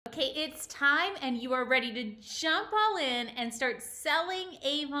Okay, it's time and you are ready to jump all in and start selling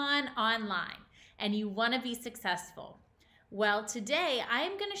Avon online, and you want to be successful. Well, today I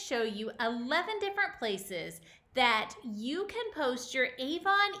am going to show you 11 different places that you can post your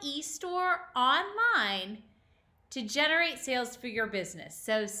Avon e-store online to generate sales for your business.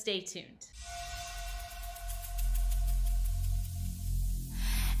 So stay tuned.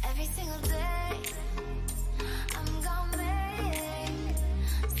 Every single day, I'm gonna make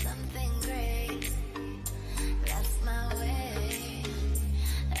something great. That's my way.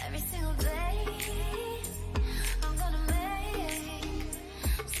 Every single day, I'm gonna make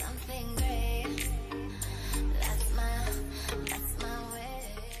something great. That's my way.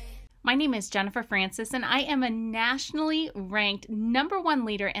 My name is Jennifer Francis, and I am a nationally ranked #1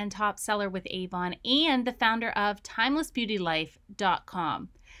 leader and top seller with Avon and the founder of TimelessBeautyLife.com.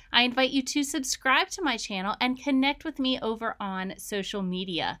 I invite you to subscribe to my channel and connect with me over on social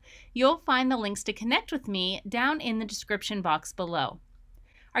media. You'll find the links to connect with me down in the description box below.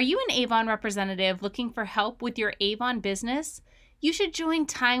 Are you an Avon representative looking for help with your Avon business? You should join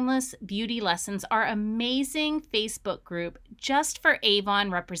Timeless Beauty Lessons, our amazing Facebook group just for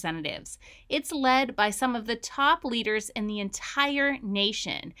Avon representatives. It's led by some of the top leaders in the entire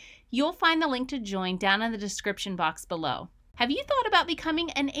nation. You'll find the link to join down in the description box below. Have you thought about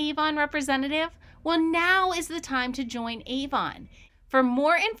becoming an Avon representative? Well, now is the time to join Avon. For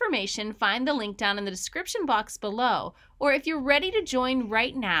more information, find the link down in the description box below, or if you're ready to join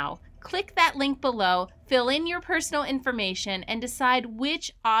right now, click that link below, fill in your personal information, and decide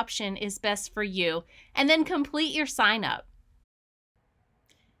which option is best for you, and then complete your sign up.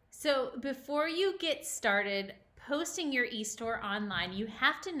 So before you get started posting your e-store online, you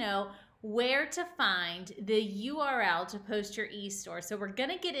have to know where to find the URL to post your e-store. So we're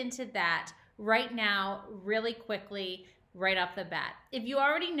gonna get into that right now really quickly, right off the bat. If you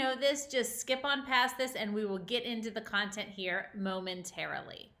already know this, just skip on past this and we will get into the content here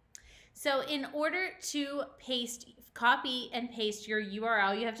momentarily. So in order to copy and paste your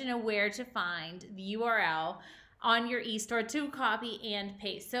URL, you have to know where to find the URL on your e-store to copy and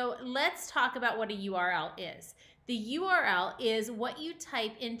paste. So let's talk about what a URL is. The URL is what you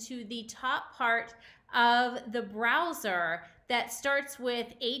type into the top part of the browser that starts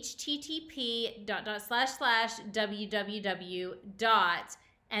with http://www.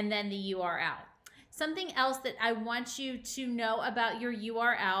 and then the URL. Something else that I want you to know about your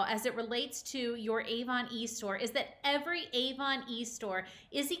URL as it relates to your Avon e-store is that every Avon e-store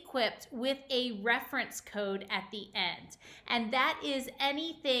is equipped with a reference code at the end. And that is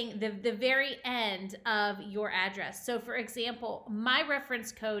anything, the very end of your address. So for example, my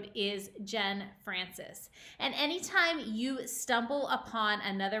reference code is Jen Francis. And anytime you stumble upon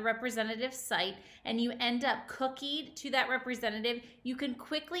another representative site and you end up cookied to that representative, you can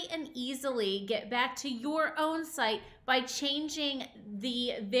quickly and easily get back to your own site by changing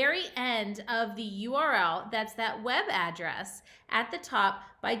the very end of the URL, that's that web address at the top,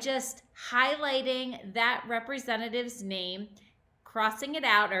 by just highlighting that representative's name, crossing it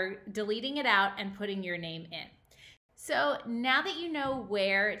out or deleting it out, and putting your name in. So now that you know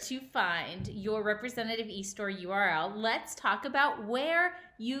where to find your representative e-store URL, let's talk about where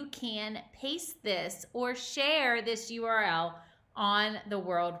you can paste this or share this URL on the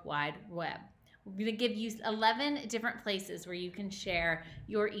World Wide Web. We're going to give you 11 different places where you can share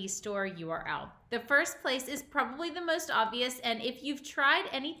your e-store URL. The first place is probably the most obvious, and if you've tried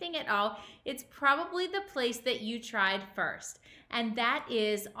anything at all, it's probably the place that you tried first, and that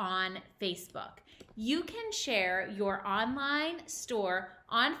is on Facebook. You can share your online store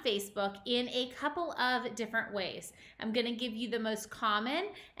on Facebook in a couple of different ways. I'm going to give you the most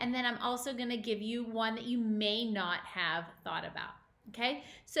common, and then I'm also going to give you one that you may not have thought about. Okay,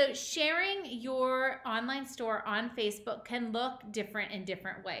 so sharing your online store on Facebook can look different in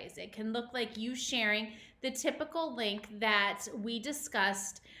different ways. It can look like you sharing the typical link that we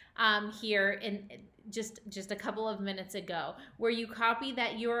discussed here in just a couple of minutes ago, where you copy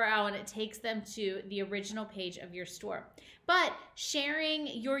that URL and it takes them to the original page of your store. But sharing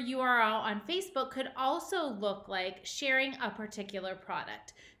your URL on Facebook could also look like sharing a particular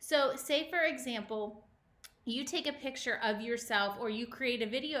product. So say, for example, you take a picture of yourself or you create a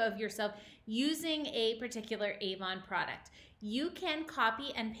video of yourself using a particular Avon product. You can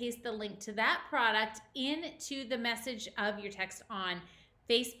copy and paste the link to that product into the message of your text on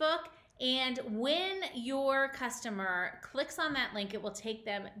Facebook, and when your customer clicks on that link, it will take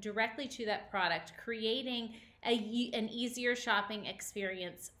them directly to that product, creating an easier shopping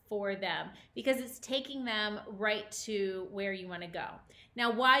experience for them because it's taking them right to where you want to go.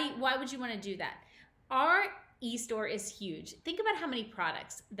 Now, why would you want to do that? Our e-store is huge. Think about how many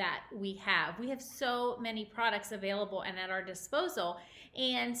products that we have. We have so many products available and at our disposal,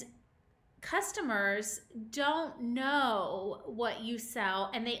 and customers don't know what you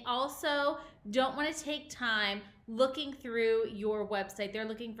sell, and they also don't want to take time looking through your website. They're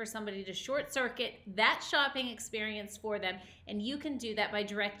looking for somebody to short circuit that shopping experience for them, and you can do that by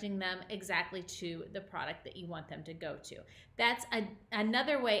directing them exactly to the product that you want them to go to. That's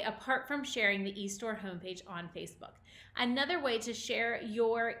another way, apart from sharing the eStore homepage on Facebook. Another way to share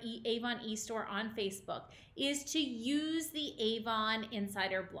your Avon eStore on Facebook is to use the Avon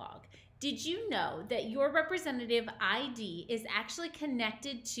Insider blog. Did you know that your representative ID is actually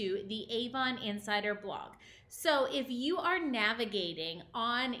connected to the Avon Insider blog? So if you are navigating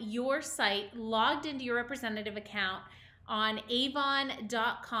on your site, logged into your representative account on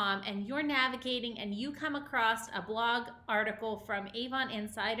avon.com, and you're navigating and you come across a blog article from Avon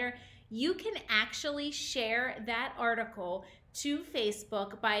Insider, you can actually share that article to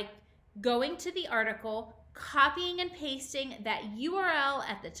Facebook by going to the article, copying and pasting that URL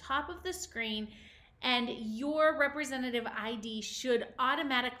at the top of the screen, and your representative ID should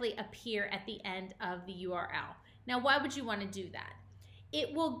automatically appear at the end of the URL. Now, why would you want to do that?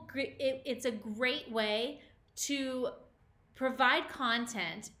 It's a great way to provide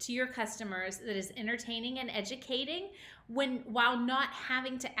content to your customers that is entertaining and educating while not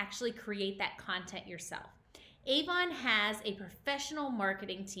having to actually create that content yourself. Avon has a professional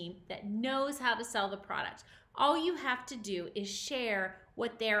marketing team that knows how to sell the product. All you have to do is share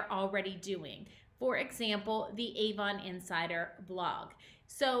what they're already doing. For example, the Avon Insider blog.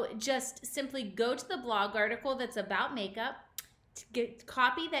 So just simply go to the blog article that's about makeup,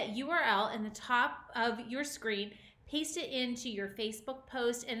 copy that URL in the top of your screen, paste it into your Facebook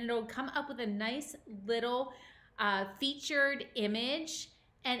post, and it'll come up with a nice little featured image,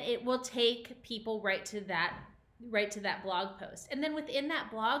 and it will take people right to that blog post. And then within that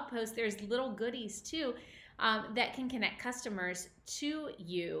blog post, there's little goodies too that can connect customers to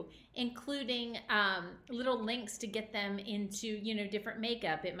you, including little links to get them into, different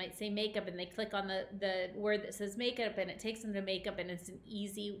makeup. It might say makeup, and they click on the word that says makeup, and it takes them to makeup, and it's an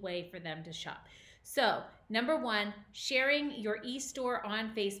easy way for them to shop. So, number one, sharing your e-store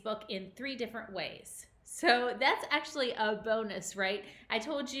on Facebook in 3 different ways. So that's actually a bonus, right? I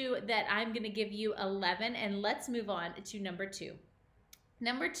told you that I'm going to give you 11, and let's move on to number 2.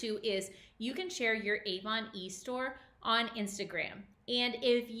 Number 2 is you can share your Avon eStore on Instagram. And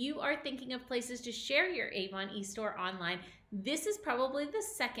if you are thinking of places to share your Avon eStore online, this is probably the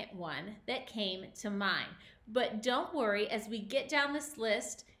second one that came to mind. But don't worry, as we get down this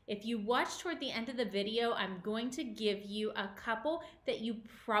list, if you watch toward the end of the video, I'm going to give you a couple that you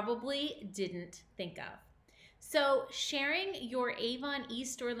probably didn't think of. So sharing your Avon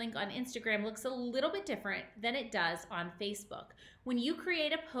eStore link on Instagram looks a little bit different than it does on Facebook. When you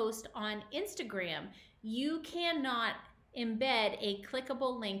create a post on Instagram, you cannot embed a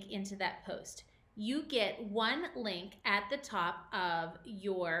clickable link into that post. You get one link at the top of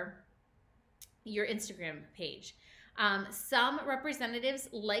your Instagram page. Some representatives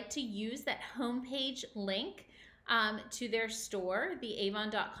like to use that homepage link to their store, the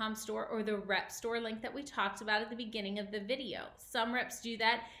avon.com store, or the rep store link that we talked about at the beginning of the video. Some reps do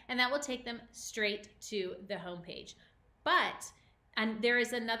that, and that will take them straight to the homepage. And there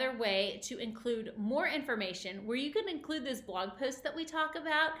is another way to include more information where you can include those blog posts that we talk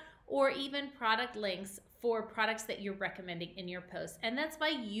about, or even product links for products that you're recommending in your post. And that's by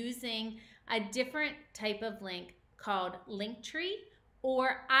using a different type of link called Linktree,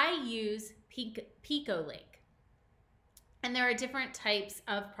 or I use Picolink. And there are different types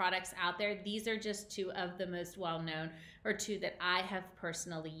of products out there. These are just 2 of the most well-known, or 2 that I have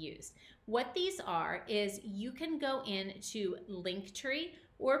personally used. What these are is you can go into Linktree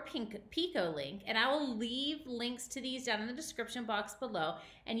or Picolink, and I will leave links to these down in the description box below,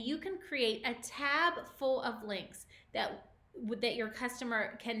 and you can create a tab full of links that your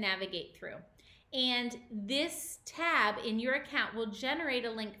customer can navigate through. And this tab in your account will generate a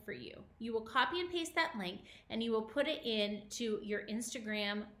link for you. You will copy and paste that link, and you will put it into your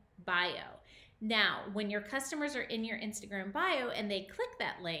Instagram bio. Now, when your customers are in your Instagram bio and they click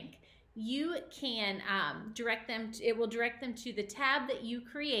that link, you can direct them, it will direct them to the tab that you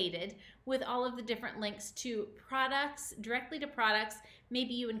created with all of the different links to products, directly to products.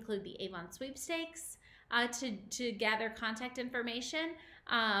 Maybe you include the Avon sweepstakes to gather contact information.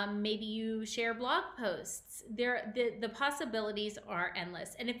 Maybe you share blog posts. The possibilities are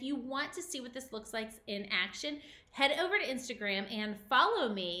endless. And if you want to see what this looks like in action, head over to Instagram and follow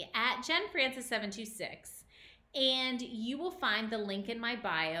me at JenFrancis726. And you will find the link in my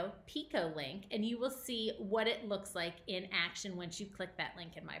bio, Picolink, and you will see what it looks like in action once you click that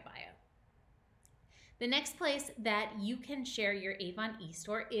link in my bio. The next place that you can share your Avon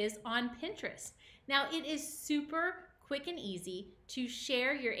eStore is on Pinterest. Now, it is super quick and easy to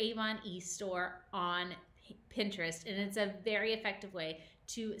share your Avon eStore on Pinterest, and it's a very effective way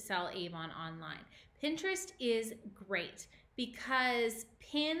to sell Avon online. Pinterest is great because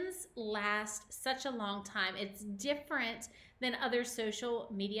pins last such a long time. It's different than other social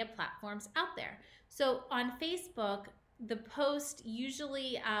media platforms out there. So on Facebook, the post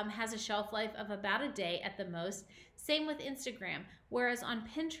usually has a shelf life of about a day at the most. Same with Instagram. Whereas on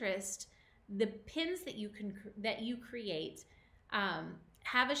Pinterest, the pins that you create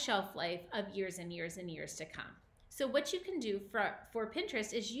have a shelf life of years and years and years to come. So what you can do for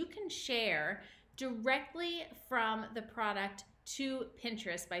Pinterest is you can share directly from the product to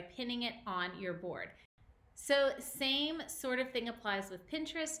Pinterest by pinning it on your board. So same sort of thing applies with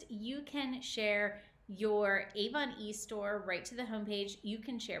Pinterest. You can share your Avon eStore right to the homepage. You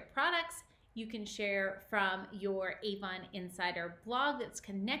can share products. You can share from your Avon Insider blog that's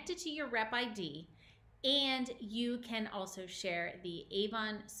connected to your rep ID. And you can also share the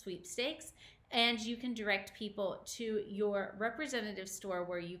Avon sweepstakes, and you can direct people to your representative store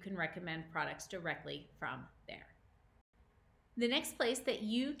where you can recommend products directly from there. The next place that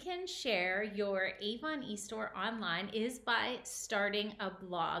you can share your Avon eStore online is by starting a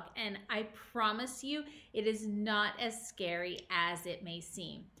blog, and I promise you it is not as scary as it may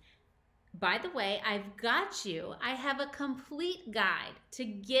seem. By the way, I've got you. I have a complete guide to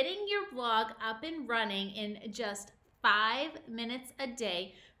getting your blog up and running in just 5 minutes a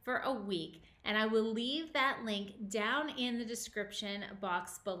day for a week, and I will leave that link down in the description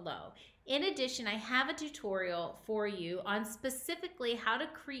box below. In addition, I have a tutorial for you on specifically how to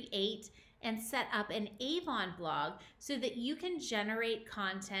create and set up an Avon blog so that you can generate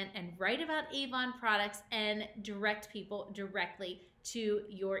content and write about Avon products and direct people directly to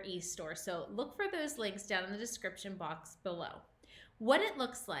your eStore. So look for those links down in the description box below. What it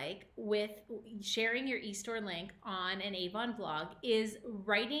looks like with sharing your eStore link on an Avon blog is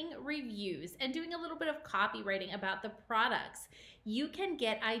writing reviews and doing a little bit of copywriting about the products. You can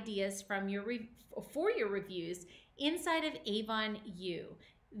get ideas from for your reviews inside of Avon U.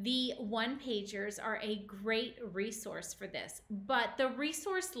 The one-pagers are a great resource for this, but the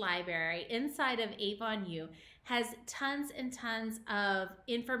resource library inside of Avon U has tons and tons of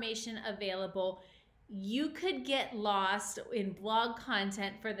information available. You could get lost in blog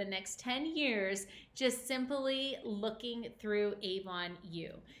content for the next 10 years just simply looking through Avon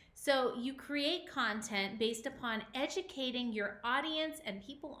U. So you create content based upon educating your audience and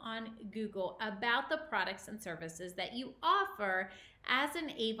people on Google about the products and services that you offer as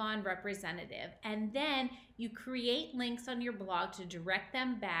an Avon representative. And then you create links on your blog to direct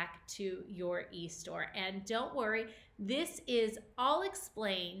them back to your eStore. And don't worry, this is all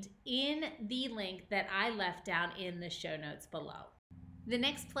explained in the link that I left down in the show notes below. The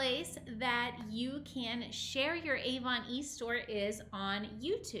next place that you can share your Avon eStore is on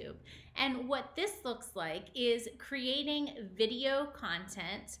YouTube. And what this looks like is creating video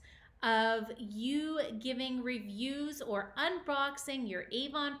content of you giving reviews or unboxing your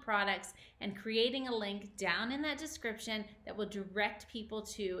Avon products and creating a link down in that description that will direct people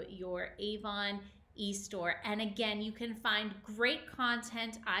to your Avon eStore. And again, you can find great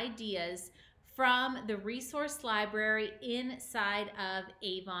content ideas from the resource library inside of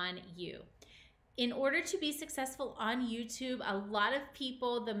Avon U. In order to be successful on YouTube, a lot of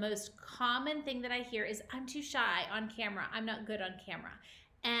people, the most common thing that I hear is, I'm too shy on camera. I'm not good on camera.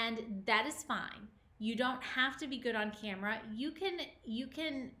 And that is fine. You don't have to be good on camera. You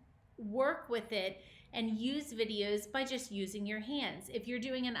can work with it and use videos by just using your hands. If you're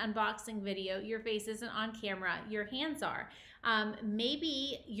doing an unboxing video, your face isn't on camera, your hands are.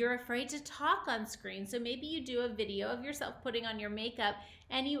 Maybe you're afraid to talk on screen, so maybe you do a video of yourself putting on your makeup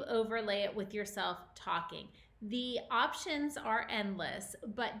and you overlay it with yourself talking. The options are endless,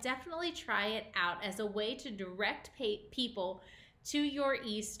 but definitely try it out as a way to direct people to your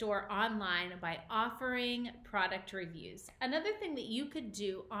eStore online by offering product reviews. Another thing that you could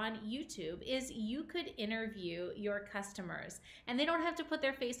do on YouTube is you could interview your customers, and they don't have to put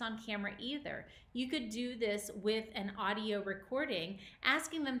their face on camera either. You could do this with an audio recording,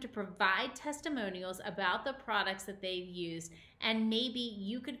 asking them to provide testimonials about the products that they've used, and maybe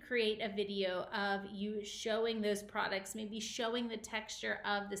you could create a video of you showing those products, maybe showing the texture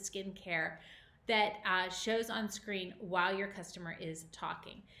of the skincare, that shows on screen while your customer is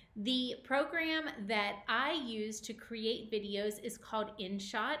talking. The program that I use to create videos is called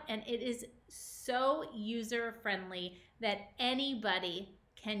Inshot, and it is so user-friendly that anybody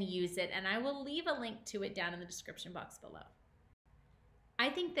can use it, and I will leave a link to it down in the description box below. I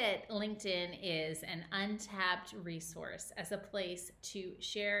think that LinkedIn is an untapped resource as a place to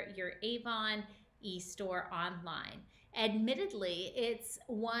share your Avon e-store online. Admittedly, it's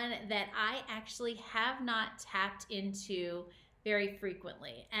one that I actually have not tapped into very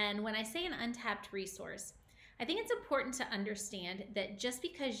frequently. And when I say an untapped resource, I think it's important to understand that just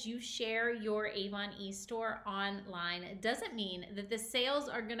because you share your Avon e-store online doesn't mean that the sales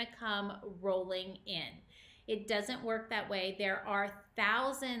are going to come rolling in. It doesn't work that way. There are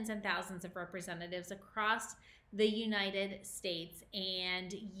thousands and thousands of representatives across the United States,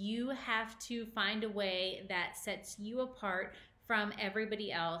 and you have to find a way that sets you apart from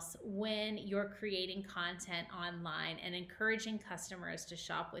everybody else when you're creating content online and encouraging customers to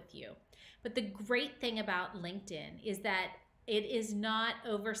shop with you. But the great thing about LinkedIn is that it is not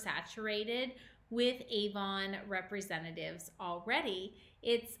oversaturated with Avon representatives already.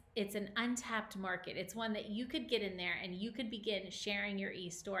 It's an untapped market. It's one that you could get in there and you could begin sharing your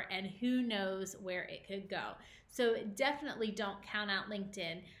e-store, and who knows where it could go. So definitely don't count out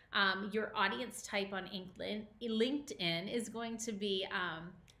LinkedIn. Your audience type on LinkedIn is going to be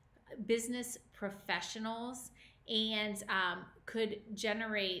business professionals, and could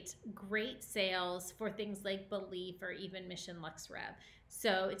generate great sales for things like Belief or even Mission Lux Rev.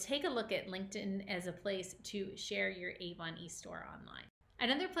 So take a look at LinkedIn as a place to share your Avon e-store online.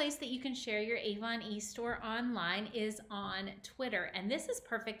 Another place that you can share your Avon e-store online is on Twitter. And this is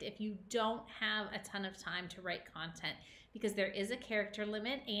perfect if you don't have a ton of time to write content, because there is a character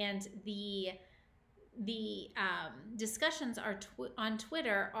limit, and the discussions on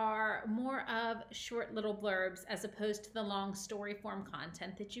Twitter are more of short little blurbs as opposed to the long story form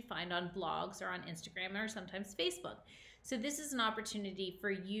content that you find on blogs or on Instagram or sometimes Facebook. So this is an opportunity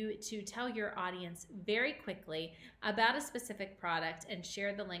for you to tell your audience very quickly about a specific product and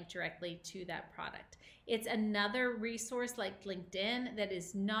share the link directly to that product. It's another resource like LinkedIn that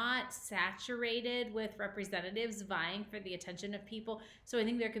is not saturated with representatives vying for the attention of people. So I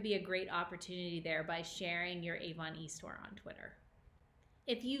think there could be a great opportunity there by sharing your Avon e-store on Twitter.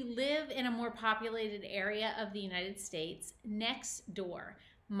 If you live in a more populated area of the United States, Nextdoor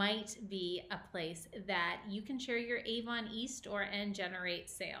might be a place that you can share your Avon e-store and generate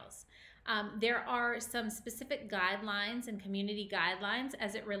sales. There are some specific guidelines and community guidelines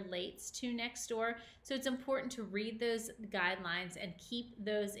as it relates to Nextdoor, so it's important to read those guidelines and keep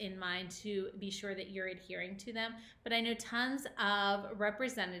those in mind to be sure that you're adhering to them. But I know tons of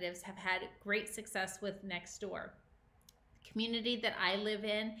representatives have had great success with Nextdoor. Community that I live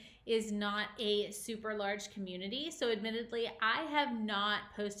in is not a super large community, so admittedly I have not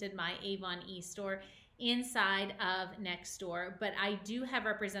posted my Avon e-store inside of Nextdoor, but I do have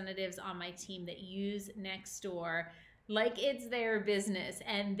representatives on my team that use Nextdoor like it's their business,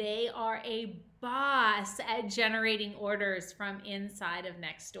 and they are a boss at generating orders from inside of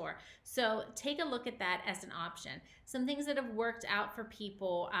Nextdoor. So take a look at that as an option. Some things that have worked out for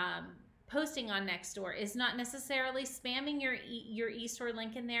people posting on Nextdoor is not necessarily spamming your e-store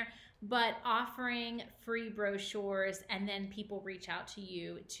link in there, but offering free brochures, and then people reach out to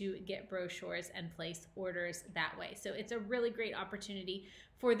you to get brochures and place orders that way. So it's a really great opportunity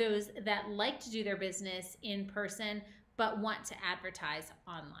for those that like to do their business in person but want to advertise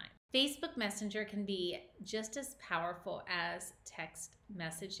online. Facebook Messenger can be just as powerful as text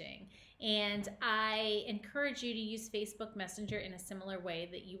messaging, and I encourage you to use Facebook Messenger in a similar way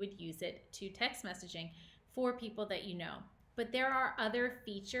that you would use it to text messaging for people that you know. But there are other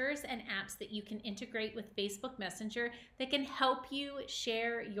features and apps that you can integrate with Facebook Messenger that can help you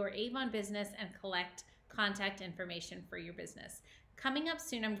share your Avon business and collect contact information for your business. Coming up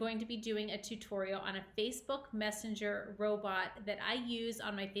soon, I'm going to be doing a tutorial on a Facebook Messenger robot that I use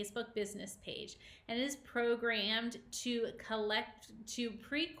on my Facebook business page, and it is programmed to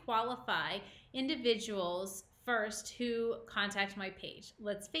pre-qualify individuals first who contact my page.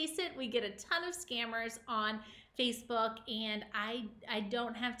 Let's face it, we get a ton of scammers on Facebook, and I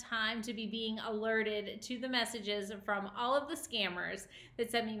don't have time to be being alerted to the messages from all of the scammers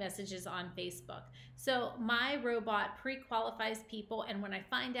that send me messages on Facebook. So my robot pre-qualifies people, and when I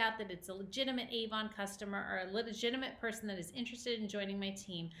find out that it's a legitimate Avon customer or a legitimate person that is interested in joining my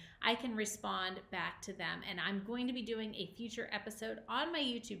team, I can respond back to them. And I'm going to be doing a future episode on my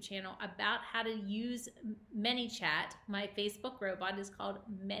YouTube channel about how to use ManyChat. My Facebook robot is called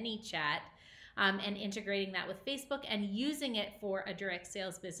ManyChat. and integrating that with Facebook and using it for a direct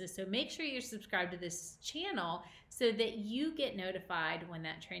sales business. So make sure you're subscribed to this channel so that you get notified when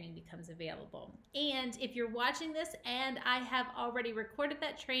that training becomes available. And if you're watching this and I have already recorded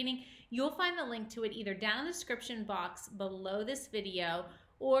that training, you'll find the link to it either down in the description box below this video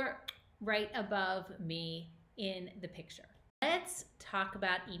or right above me in the picture. Let's talk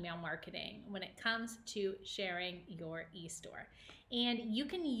about email marketing when it comes to sharing your e-store. And you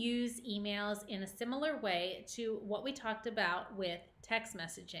can use emails in a similar way to what we talked about with text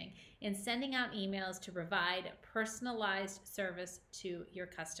messaging and sending out emails to provide personalized service to your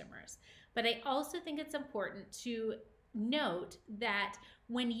customers. But I also think it's important to note that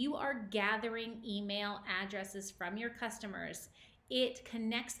when you are gathering email addresses from your customers, it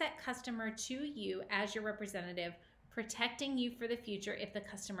connects that customer to you as your representative, protecting you for the future. If the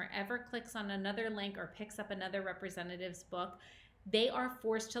customer ever clicks on another link or picks up another representative's book, they are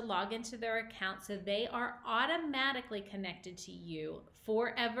forced to log into their account, so they are automatically connected to you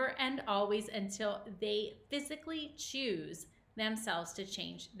forever and always until they physically choose themselves to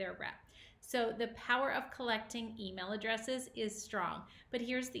change their rep. So the power of collecting email addresses is strong. But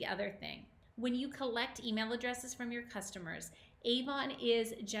here's the other thing. When you collect email addresses from your customers, Avon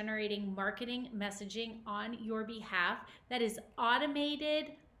is generating marketing messaging on your behalf that is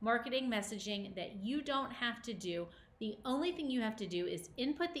automated marketing messaging that you don't have to do. The only thing you have to do is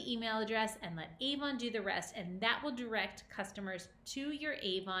input the email address and let Avon do the rest, and that will direct customers to your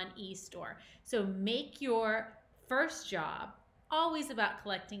Avon e-store. So make your first job always about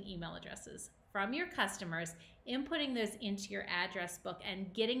collecting email addresses from your customers, inputting those into your address book,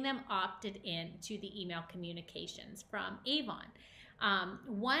 and getting them opted in to the email communications from Avon.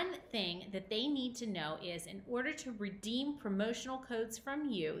 One thing that they need to know is in order to redeem promotional codes from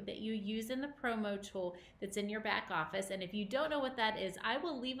you that you use in the promo tool that's in your back office, and if you don't know what that is, I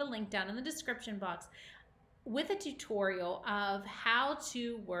will leave a link down in the description box with a tutorial of how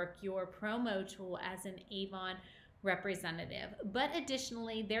to work your promo tool as an Avon representative. But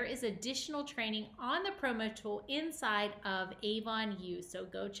additionally, there is additional training on the promo tool inside of Avon U, so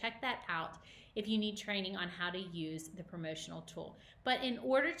go check that out if you need training on how to use the promotional tool. But in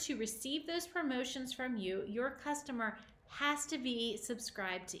order to receive those promotions from you, your customer has to be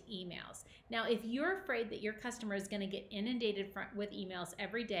subscribed to emails. Now, if you're afraid that your customer is going to get inundated with emails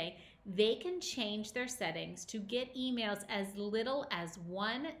every day, they can change their settings to get emails as little as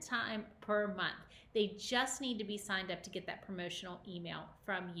one time per month. They just need to be signed up to get that promotional email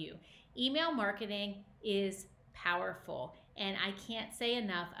from you. Email marketing is powerful, and I can't say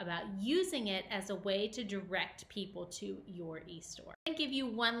enough about using it as a way to direct people to your e-store. I'm gonna give you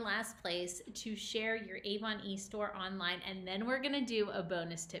one last place to share your Avon e-store online, and then we're gonna do a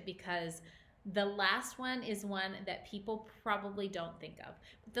bonus tip because the last one is one that people probably don't think of.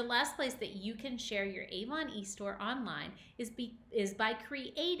 But the last place that you can share your Avon e-store online is by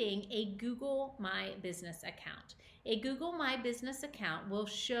creating a Google My Business account. A Google My Business account will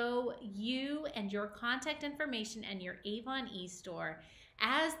show you and your contact information and your Avon e-store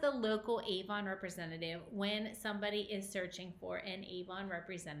as the local Avon representative when somebody is searching for an Avon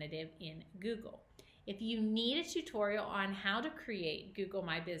representative in Google. If you need a tutorial on how to create Google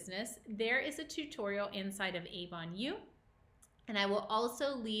My Business, there is a tutorial inside of Avon U, and I will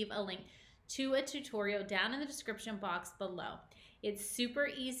also leave a link to a tutorial down in the description box below. It's super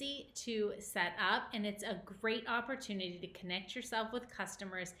easy to set up, and it's a great opportunity to connect yourself with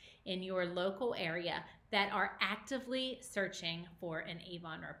customers in your local area that are actively searching for an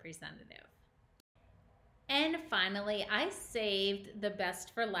Avon representative. And finally, I saved the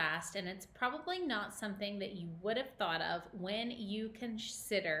best for last, and it's probably not something that you would have thought of when you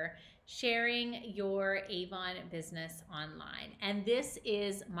consider sharing your Avon business online. And this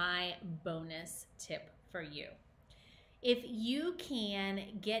is my bonus tip for you. If you can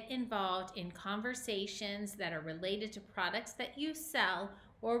get involved in conversations that are related to products that you sell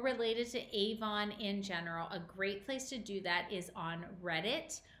or related to Avon in general, a great place to do that is on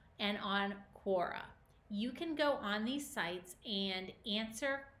Reddit and on Quora. You can go on these sites and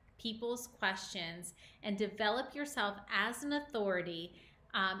answer people's questions and develop yourself as an authority,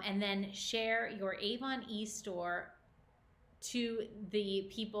 and then share your Avon e-store to the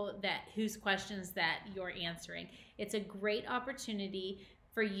people whose questions that you're answering. It's a great opportunity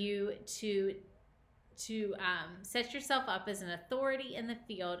for you to set yourself up as an authority in the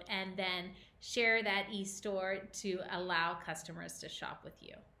field and then share that e-store to allow customers to shop with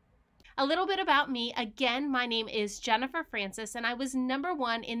you. A little bit about me. Again, my name is Jennifer Francis, and I was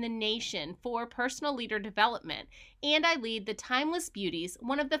 #1 in the nation for personal leader development. And I lead the Timeless Beauties,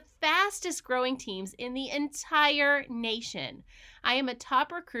 one of the fastest growing teams in the entire nation. I am a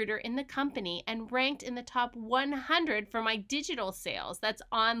top recruiter in the company and ranked in the top 100 for my digital sales. That's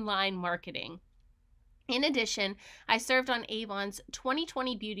online marketing. In addition, I served on Avon's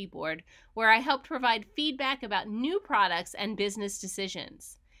 2020 Beauty Board, where I helped provide feedback about new products and business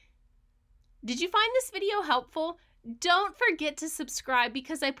decisions. Did you find this video helpful? Don't forget to subscribe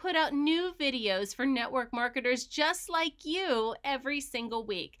because I put out new videos for network marketers just like you every single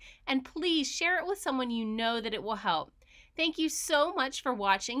week. And please share it with someone you know that it will help. Thank you so much for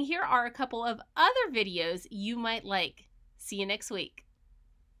watching. Here are a couple of other videos you might like. See you next week.